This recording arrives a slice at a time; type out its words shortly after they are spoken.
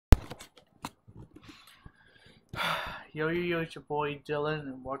it's your boy Dylan,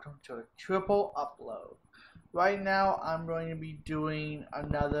 and welcome to a triple upload. Right now, I'm going to be doing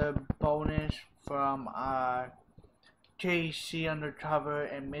another bonus from KC Undercover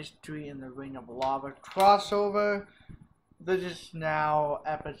and Mystery in the Ring of Lava crossover. This is now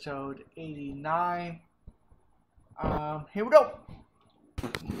episode 89. Here we go.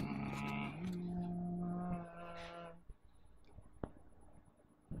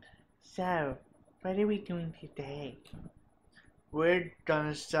 So, what are we doing today? We're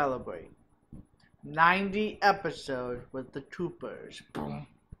gonna celebrate 90 episodes with the Troopers. Boom,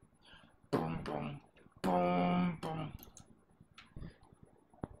 boom, boom, boom, boom.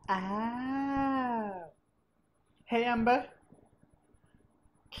 Ah. Hey, Amber.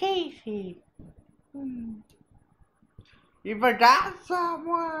 Casey. You forgot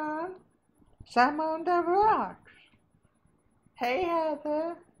someone. Someone that rocks. Hey,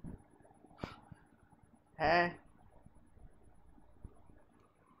 Heather. Hey.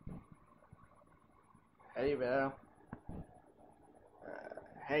 Hey, Bill.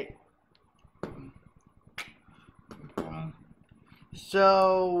 Hey.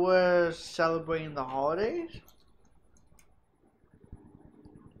 So, we're celebrating the holidays?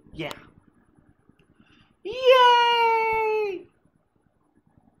 Yeah. Yay!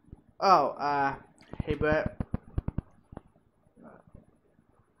 Oh, hey, Brett.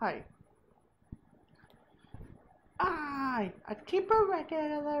 Hi. I keep a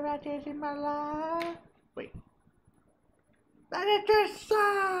record of the red days in my life. Wait. That is the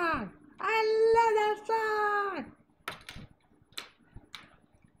song! I love that song!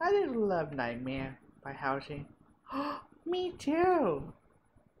 I just love Nightmare by Housing. Me too.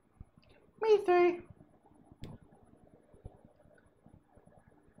 Me three.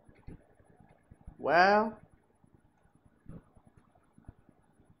 Well.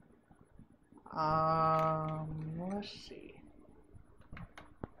 Let's see.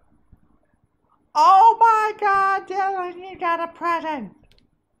 Oh my God, Dylan, you got a present.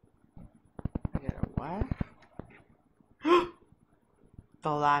 I got a what?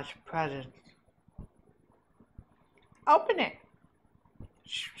 The last present. Open it.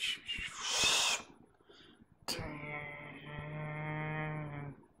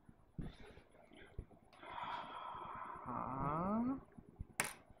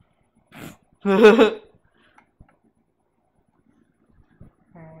 Huh?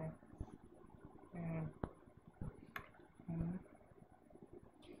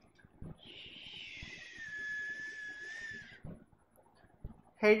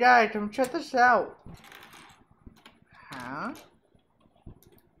 Hey guys, come check this out. Huh?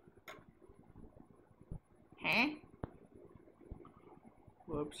 Huh?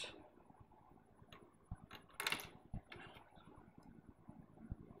 Whoops.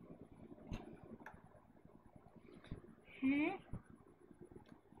 Huh?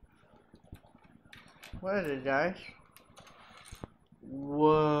 What is it, guys?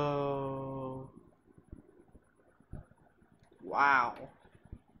 Whoa. Wow.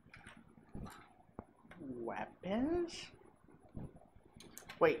 Weapons?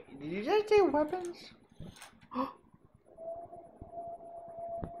 Wait, did you just say weapons?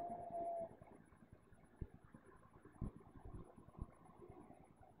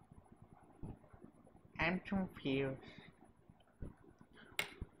 I'm confused.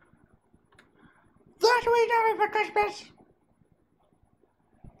 That's what we got me for Christmas!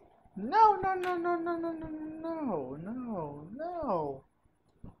 No.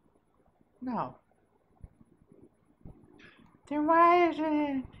 No. Then why is it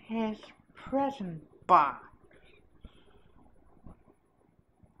in his present box?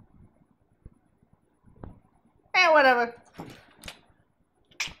 Whatever.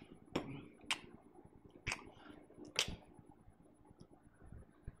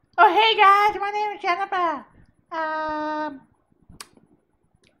 Oh, hey guys, my name is Jennifer.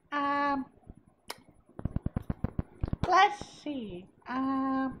 Let's see.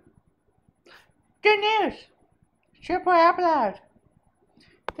 Good news. Triple upload.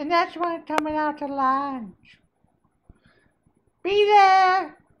 The next one coming out to lunch. Be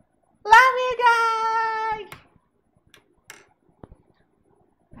there. Love you guys.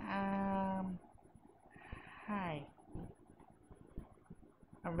 Hi.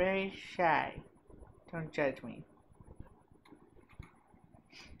 I'm very shy. Don't judge me.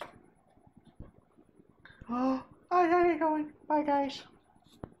 Oh, I gotta go. Bye, guys.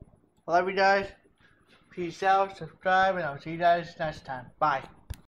 I love you guys. Peace out, subscribe, and I'll see you guys next time. Bye.